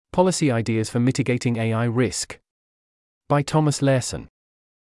Policy Ideas for Mitigating AI Risk. By Thomas Larsen.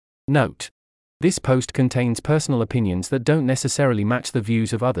 Note: this post contains personal opinions that don't necessarily match the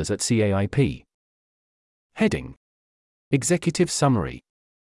views of others at CAIP. Heading: Executive Summary.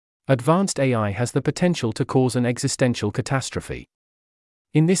 Advanced AI has the potential to cause an existential catastrophe.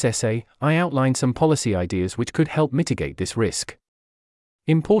 In this essay, I outline some policy ideas which could help mitigate this risk.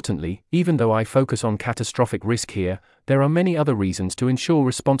 Importantly, even though I focus on catastrophic risk here, there are many other reasons to ensure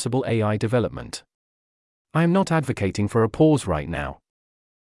responsible AI development. I am not advocating for a pause right now.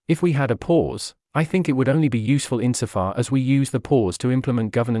 If we had a pause, I think it would only be useful insofar as we use the pause to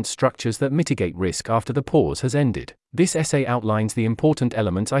implement governance structures that mitigate risk after the pause has ended. This essay outlines the important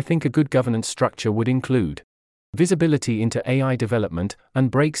elements I think a good governance structure would include: visibility into AI development,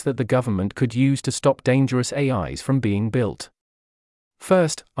 and breaks that the government could use to stop dangerous AIs from being built.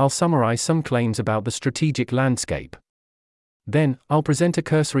 First, I'll summarize some claims about the strategic landscape. Then, I'll present a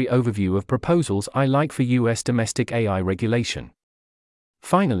cursory overview of proposals I like for US domestic AI regulation.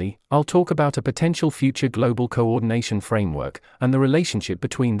 Finally, I'll talk about a potential future global coordination framework, and the relationship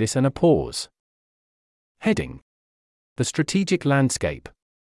between this and a pause. Heading: The strategic landscape.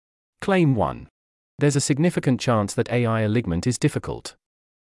 Claim 1. There's a significant chance that AI alignment is difficult.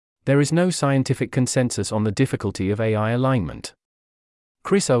 There is no scientific consensus on the difficulty of AI alignment.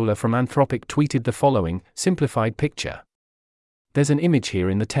 Chris Olah from Anthropic tweeted the following simplified picture. There's an image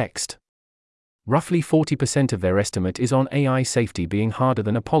here in the text. Roughly 40% of their estimate is on AI safety being harder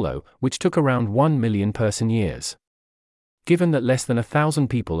than Apollo, which took around 1 million person-years. Given that less than 1,000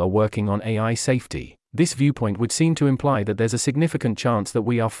 people are working on AI safety, this viewpoint would seem to imply that there's a significant chance that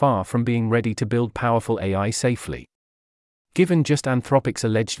we are far from being ready to build powerful AI safely. Given just Anthropic's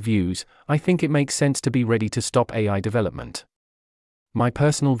alleged views, I think it makes sense to be ready to stop AI development. My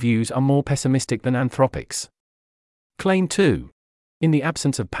personal views are more pessimistic than Anthropic's. Claim 2. In the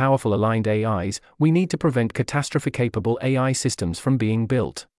absence of powerful aligned AIs, we need to prevent catastrophe-capable AI systems from being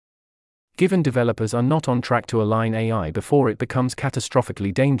built. Given developers are not on track to align AI before it becomes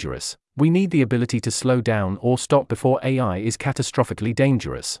catastrophically dangerous, we need the ability to slow down or stop before AI is catastrophically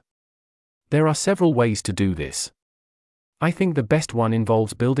dangerous. There are several ways to do this. I think the best one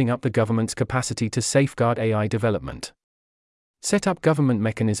involves building up the government's capacity to safeguard AI development. Set up government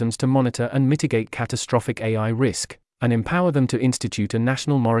mechanisms to monitor and mitigate catastrophic AI risk, and empower them to institute a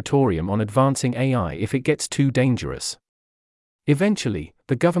national moratorium on advancing AI if it gets too dangerous. Eventually,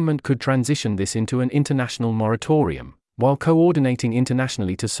 the government could transition this into an international moratorium, while coordinating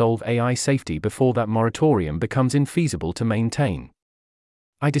internationally to solve AI safety before that moratorium becomes infeasible to maintain.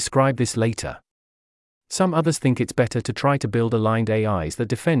 I describe this later. Some others think it's better to try to build aligned AIs that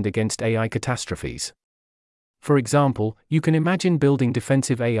defend against AI catastrophes. For example, you can imagine building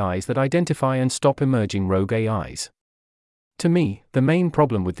defensive AIs that identify and stop emerging rogue AIs. To me, the main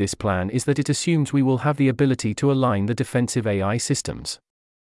problem with this plan is that it assumes we will have the ability to align the defensive AI systems.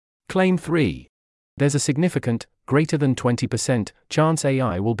 Claim 3. There's a significant, greater than 20%, chance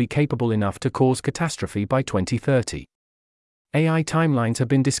AI will be capable enough to cause catastrophe by 2030. AI timelines have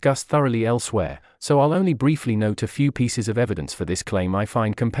been discussed thoroughly elsewhere, so I'll only briefly note a few pieces of evidence for this claim I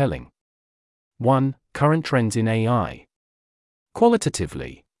find compelling. 1. Current trends in AI.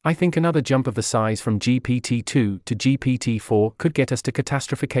 Qualitatively, I think another jump of the size from GPT-2 to GPT-4 could get us to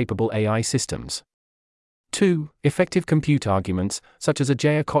catastrophe-capable AI systems. 2. Effective compute arguments, such as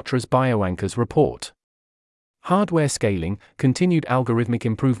Ajay Kotra's bioanchors report. Hardware scaling, continued algorithmic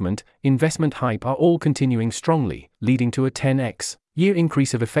improvement, investment hype are all continuing strongly, leading to a 10x year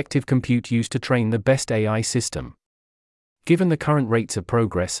increase of effective compute used to train the best AI system. Given the current rates of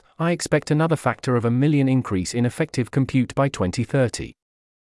progress, I expect another factor of 1 million increase in effective compute by 2030.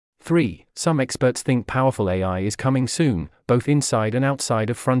 3. Some experts think powerful AI is coming soon, both inside and outside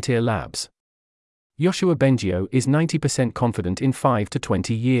of frontier labs. Yoshua Bengio is 90% confident in 5 to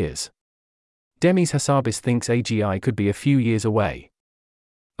 20 years. Demis Hassabis thinks AGI could be a few years away.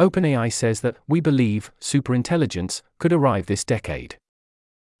 OpenAI says that, we believe, superintelligence could arrive this decade.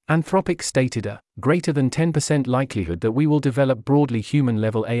 Anthropic stated a greater than 10% likelihood that we will develop broadly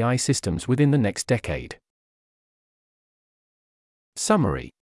human-level AI systems within the next decade.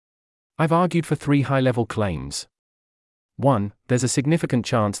 Summary. I've argued for 3 high-level claims. 1. There's a significant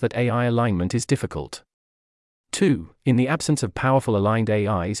chance that AI alignment is difficult. 2. In the absence of powerful aligned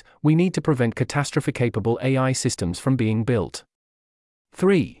AIs, we need to prevent catastrophe-capable AI systems from being built.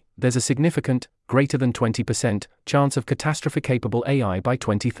 3. There's a significant, greater than 20%, chance of catastrophe-capable AI by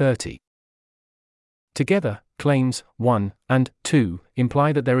 2030. Together, claims 1 and 2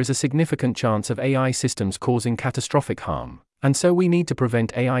 imply that there is a significant chance of AI systems causing catastrophic harm, and so we need to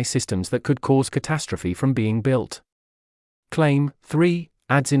prevent AI systems that could cause catastrophe from being built. Claim 3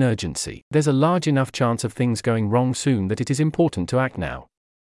 adds in urgency. There's a large enough chance of things going wrong soon that it is important to act now.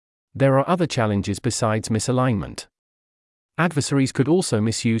 There are other challenges besides misalignment. Adversaries could also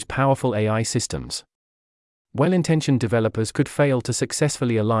misuse powerful AI systems. Well-intentioned developers could fail to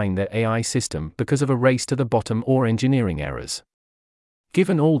successfully align their AI system because of a race to the bottom or engineering errors.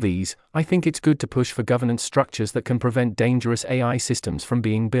 Given all these, I think it's good to push for governance structures that can prevent dangerous AI systems from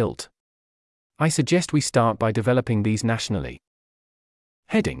being built. I suggest we start by developing these nationally.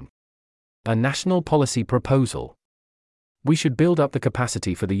 Heading: A national policy proposal. We should build up the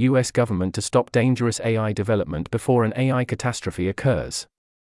capacity for the US government to stop dangerous AI development before an AI catastrophe occurs.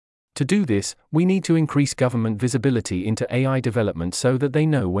 To do this, we need to increase government visibility into AI development so that they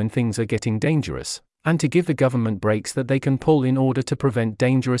know when things are getting dangerous, and to give the government breaks that they can pull in order to prevent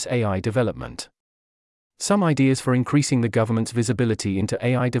dangerous AI development. Some ideas for increasing the government's visibility into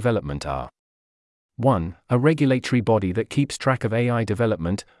AI development are: 1. A regulatory body that keeps track of AI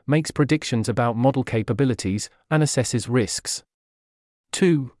development, makes predictions about model capabilities, and assesses risks.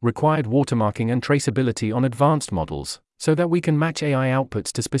 2. Required watermarking and traceability on advanced models, so that we can match AI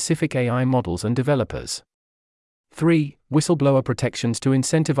outputs to specific AI models and developers. 3. Whistleblower protections to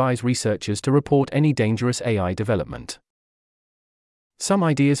incentivize researchers to report any dangerous AI development. Some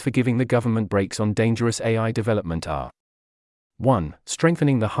ideas for giving the government breaks on dangerous AI development are: 1.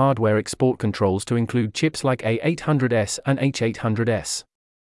 Strengthening the hardware export controls to include chips like A800S and H800S.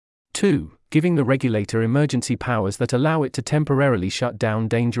 2. Giving the regulator emergency powers that allow it to temporarily shut down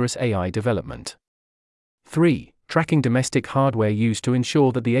dangerous AI development. 3. Tracking domestic hardware used to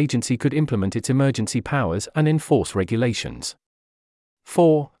ensure that the agency could implement its emergency powers and enforce regulations.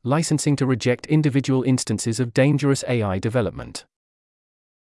 4. Licensing to reject individual instances of dangerous AI development.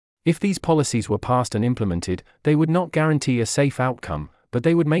 If these policies were passed and implemented, they would not guarantee a safe outcome, but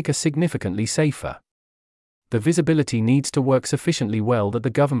they would make us significantly safer. The visibility needs to work sufficiently well that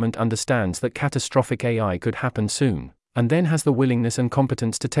the government understands that catastrophic AI could happen soon, and then has the willingness and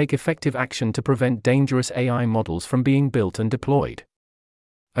competence to take effective action to prevent dangerous AI models from being built and deployed.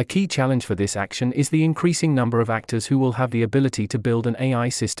 A key challenge for this action is the increasing number of actors who will have the ability to build an AI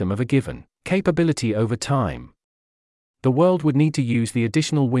system of a given capability over time. The world would need to use the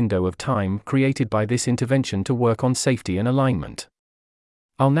additional window of time created by this intervention to work on safety and alignment.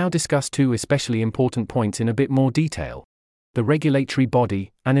 I'll now discuss two especially important points in a bit more detail: the regulatory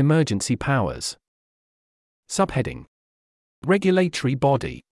body and emergency powers. Subheading: Regulatory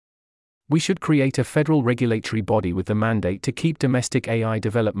body. We should create a federal regulatory body with the mandate to keep domestic AI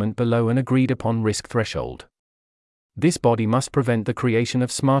development below an agreed-upon risk threshold. This body must prevent the creation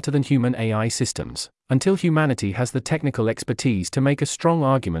of smarter-than-human AI systems, until humanity has the technical expertise to make a strong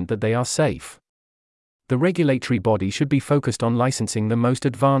argument that they are safe. The regulatory body should be focused on licensing the most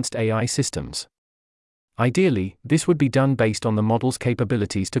advanced AI systems. Ideally, this would be done based on the model's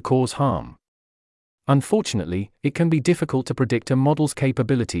capabilities to cause harm. Unfortunately, it can be difficult to predict a model's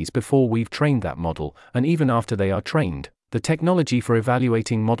capabilities before we've trained that model, and even after they are trained, the technology for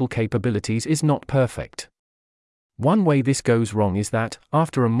evaluating model capabilities is not perfect. One way this goes wrong is that,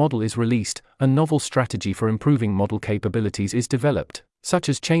 after a model is released, a novel strategy for improving model capabilities is developed, such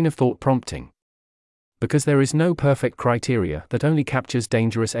as chain-of-thought prompting. Because there is no perfect criteria that only captures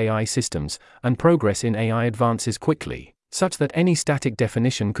dangerous AI systems, and progress in AI advances quickly, such that any static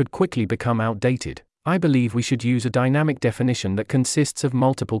definition could quickly become outdated, I believe we should use a dynamic definition that consists of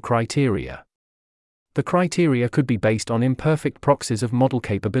multiple criteria. The criteria could be based on imperfect proxies of model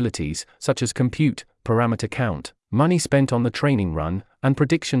capabilities, such as compute, parameter count, money spent on the training run, and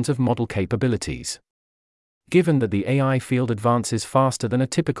predictions of model capabilities. Given that the AI field advances faster than a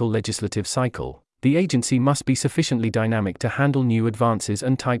typical legislative cycle, the agency must be sufficiently dynamic to handle new advances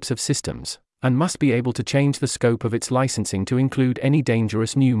and types of systems, and must be able to change the scope of its licensing to include any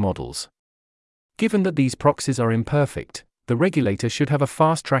dangerous new models. Given that these proxies are imperfect, the regulator should have a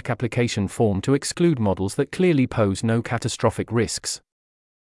fast-track application form to exclude models that clearly pose no catastrophic risks.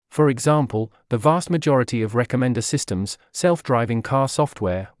 For example, the vast majority of recommender systems, self-driving car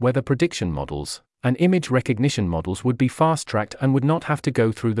software, weather prediction models, and image recognition models would be fast-tracked and would not have to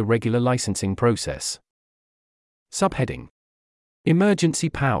go through the regular licensing process. Subheading: Emergency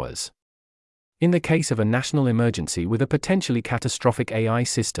powers. In the case of a national emergency with a potentially catastrophic AI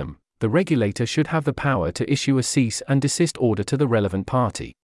system, the regulator should have the power to issue a cease and desist order to the relevant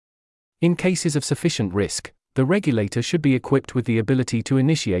party. In cases of sufficient risk, the regulator should be equipped with the ability to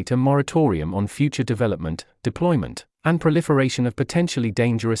initiate a moratorium on future development, deployment, and proliferation of potentially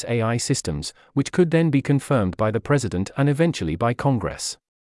dangerous AI systems, which could then be confirmed by the President and eventually by Congress.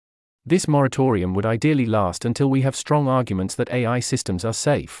 This moratorium would ideally last until we have strong arguments that AI systems are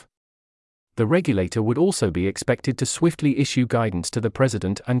safe. The regulator would also be expected to swiftly issue guidance to the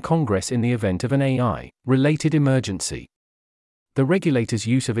President and Congress in the event of an AI-related emergency. The regulator's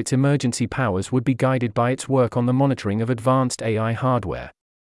use of its emergency powers would be guided by its work on the monitoring of advanced AI hardware.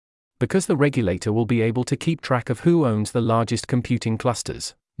 Because the regulator will be able to keep track of who owns the largest computing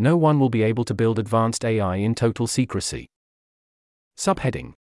clusters, no one will be able to build advanced AI in total secrecy.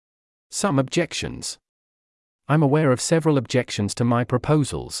 Subheading: Some objections. I'm aware of several objections to my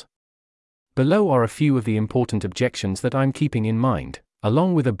proposals. Below are a few of the important objections that I'm keeping in mind,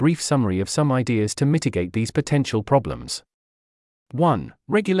 along with a brief summary of some ideas to mitigate these potential problems. 1.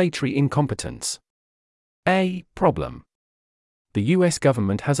 Regulatory incompetence. A problem. The US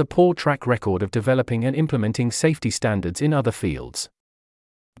government has a poor track record of developing and implementing safety standards in other fields.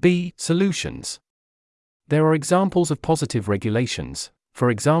 B. Solutions. There are examples of positive regulations. For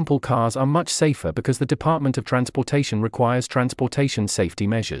example, cars are much safer because the Department of Transportation requires transportation safety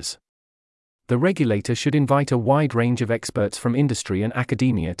measures. The regulator should invite a wide range of experts from industry and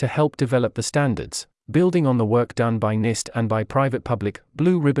academia to help develop the standards, building on the work done by NIST and by private public,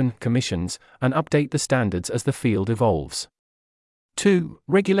 blue ribbon commissions, and update the standards as the field evolves. 2.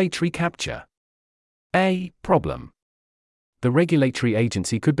 Regulatory capture. A problem. The regulatory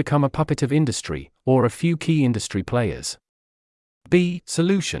agency could become a puppet of industry, or a few key industry players. B.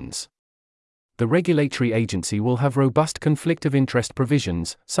 Solutions. The regulatory agency will have robust conflict of interest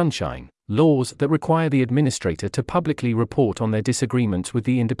provisions, sunshine laws that require the administrator to publicly report on their disagreements with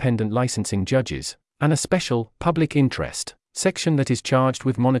the independent licensing judges, and a special public interest section that is charged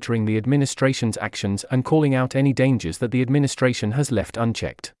with monitoring the administration's actions and calling out any dangers that the administration has left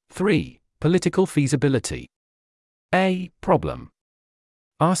unchecked. 3. Political feasibility. A problem.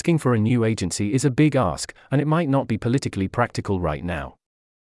 Asking for a new agency is a big ask, and it might not be politically practical right now.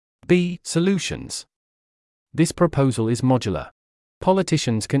 B. Solutions. This proposal is modular.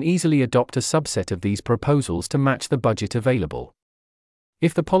 Politicians can easily adopt a subset of these proposals to match the budget available.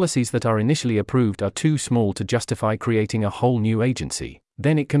 If the policies that are initially approved are too small to justify creating a whole new agency,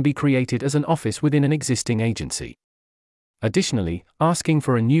 then it can be created as an office within an existing agency. Additionally, asking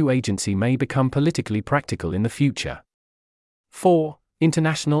for a new agency may become politically practical in the future. 4.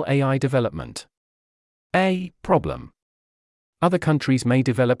 International AI development. A problem. Other countries may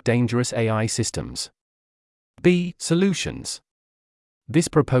develop dangerous AI systems. B. Solutions. This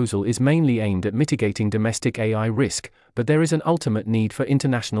proposal is mainly aimed at mitigating domestic AI risk, but there is an ultimate need for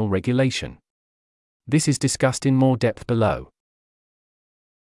international regulation. This is discussed in more depth below.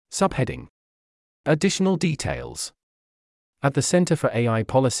 Subheading: Additional details. At the Center for AI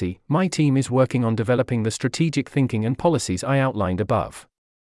Policy, my team is working on developing the strategic thinking and policies I outlined above.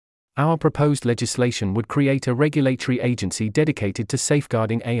 Our proposed legislation would create a regulatory agency dedicated to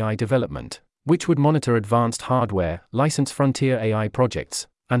safeguarding AI development, which would monitor advanced hardware, license frontier AI projects,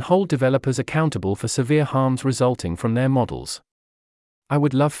 and hold developers accountable for severe harms resulting from their models. I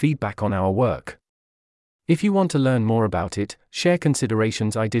would love feedback on our work. If you want to learn more about it, share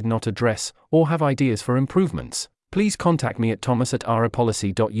considerations I did not address, or have ideas for improvements, please contact me at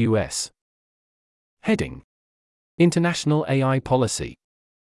thomas@arapolicy.us. Heading: International AI Policy.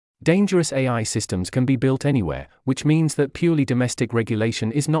 Dangerous AI systems can be built anywhere, which means that purely domestic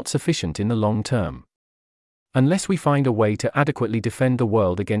regulation is not sufficient in the long term. Unless we find a way to adequately defend the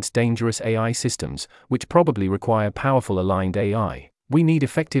world against dangerous AI systems, which probably require powerful aligned AI, we need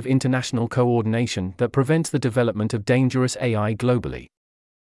effective international coordination that prevents the development of dangerous AI globally.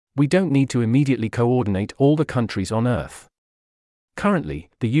 We don't need to immediately coordinate all the countries on Earth. Currently,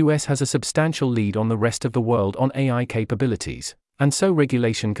 the US has a substantial lead on the rest of the world on AI capabilities, and so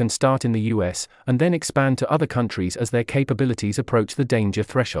regulation can start in the US and then expand to other countries as their capabilities approach the danger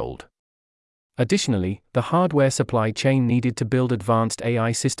threshold. Additionally, the hardware supply chain needed to build advanced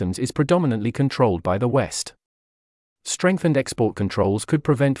AI systems is predominantly controlled by the West. Strengthened export controls could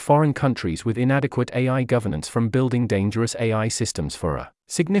prevent foreign countries with inadequate AI governance from building dangerous AI systems for a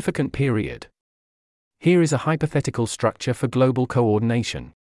significant period. Here is a hypothetical structure for global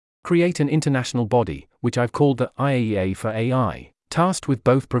coordination. Create an international body, which I've called the IAEA for AI, tasked with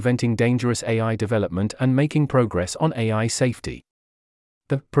both preventing dangerous AI development and making progress on AI safety.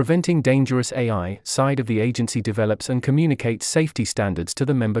 The Preventing Dangerous AI side of the agency develops and communicates safety standards to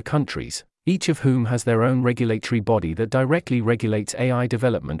the member countries, each of whom has their own regulatory body that directly regulates AI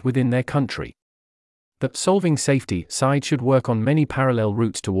development within their country. The Solving Safety side should work on many parallel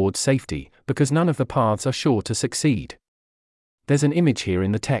routes towards safety, because none of the paths are sure to succeed. There's an image here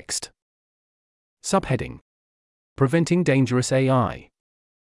in the text. Subheading: Preventing Dangerous AI.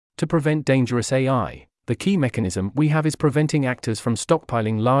 To prevent dangerous AI, the key mechanism we have is preventing actors from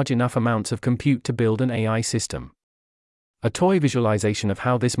stockpiling large enough amounts of compute to build an AI system. A toy visualization of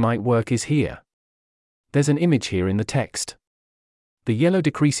how this might work is here. There's an image here in the text. The yellow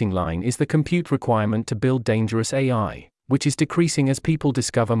decreasing line is the compute requirement to build dangerous AI, which is decreasing as people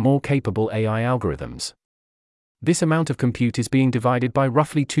discover more capable AI algorithms. This amount of compute is being divided by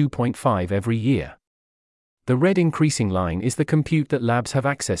roughly 2.5 every year. The red increasing line is the compute that labs have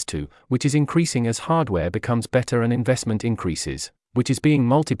access to, which is increasing as hardware becomes better and investment increases, which is being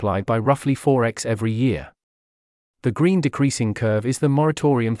multiplied by roughly 4x every year. The green decreasing curve is the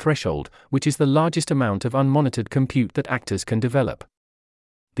moratorium threshold, which is the largest amount of unmonitored compute that actors can develop.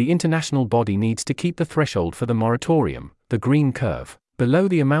 The international body needs to keep the threshold for the moratorium, the green curve, below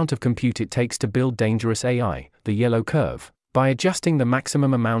the amount of compute it takes to build dangerous AI, the yellow curve, by adjusting the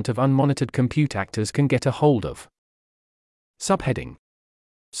maximum amount of unmonitored compute actors can get a hold of. Subheading: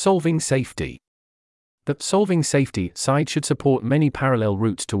 Solving safety. The solving safety side should support many parallel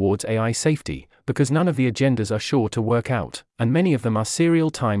routes towards AI safety, because none of the agendas are sure to work out, and many of them are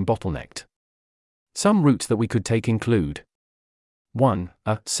serial time bottlenecked. Some routes that we could take include: 1.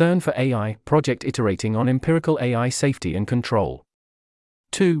 A CERN for AI project iterating on empirical AI safety and control.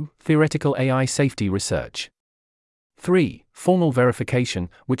 2. Theoretical AI safety research. 3. Formal verification,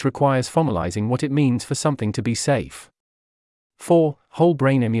 which requires formalizing what it means for something to be safe. 4. Whole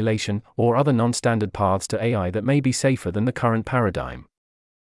brain emulation, or other non-standard paths to AI that may be safer than the current paradigm.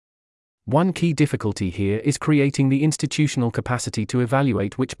 One key difficulty here is creating the institutional capacity to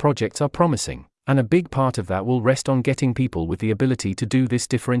evaluate which projects are promising, and a big part of that will rest on getting people with the ability to do this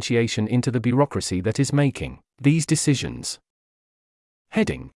differentiation into the bureaucracy that is making these decisions.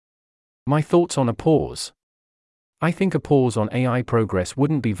 Heading: My thoughts on a pause. I think a pause on AI progress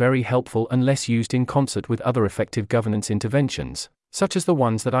wouldn't be very helpful unless used in concert with other effective governance interventions, such as the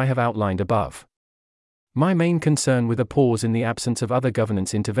ones that I have outlined above. My main concern with a pause in the absence of other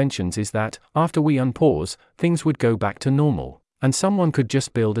governance interventions is that, after we unpause, things would go back to normal, and someone could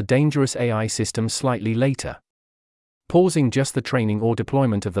just build a dangerous AI system slightly later. Pausing just the training or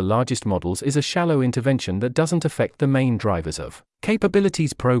deployment of the largest models is a shallow intervention that doesn't affect the main drivers of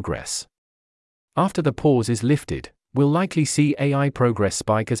capabilities progress. After the pause is lifted, we'll likely see AI progress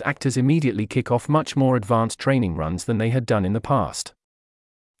spike as actors immediately kick off much more advanced training runs than they had done in the past.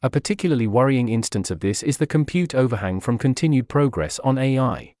 A particularly worrying instance of this is the compute overhang from continued progress on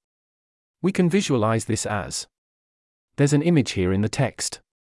AI. We can visualize this as: there's an image here in the text.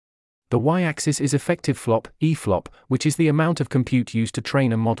 The y-axis is effective flop, E-flop, which is the amount of compute used to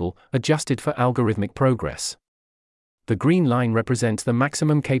train a model, adjusted for algorithmic progress. The green line represents the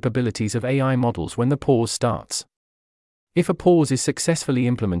maximum capabilities of AI models when the pause starts. If a pause is successfully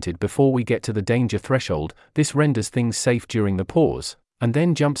implemented before we get to the danger threshold, this renders things safe during the pause, and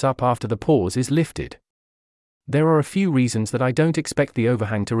then jumps up after the pause is lifted. There are a few reasons that I don't expect the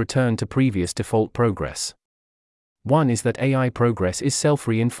overhang to return to previous default progress. One is that AI progress is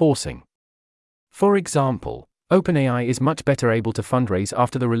self-reinforcing. For example, OpenAI is much better able to fundraise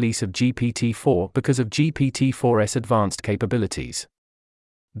after the release of GPT-4 because of GPT-4's advanced capabilities.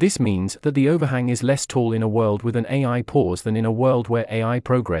 This means that the overhang is less tall in a world with an AI pause than in a world where AI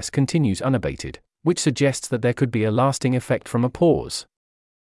progress continues unabated, which suggests that there could be a lasting effect from a pause.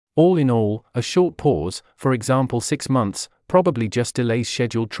 All in all, a short pause, for example 6 months, probably just delays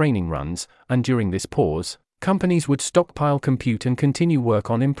scheduled training runs, and during this pause, companies would stockpile compute and continue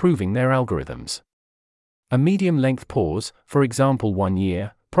work on improving their algorithms. A medium-length pause, for example 1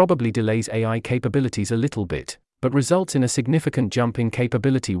 year, probably delays AI capabilities a little bit, but results in a significant jump in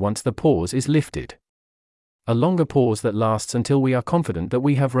capability once the pause is lifted. A longer pause that lasts until we are confident that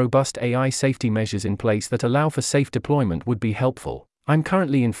we have robust AI safety measures in place that allow for safe deployment would be helpful. I'm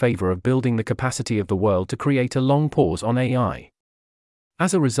currently in favor of building the capacity of the world to create a long pause on AI.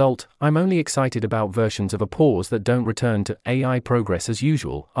 As a result, I'm only excited about versions of a pause that don't return to AI progress as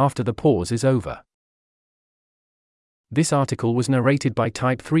usual after the pause is over. This article was narrated by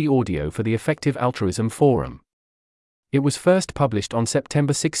Type 3 Audio for the Effective Altruism Forum. It was first published on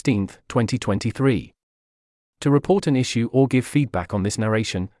September 16, 2023. To report an issue or give feedback on this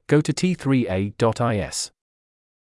narration, go to t3a.is.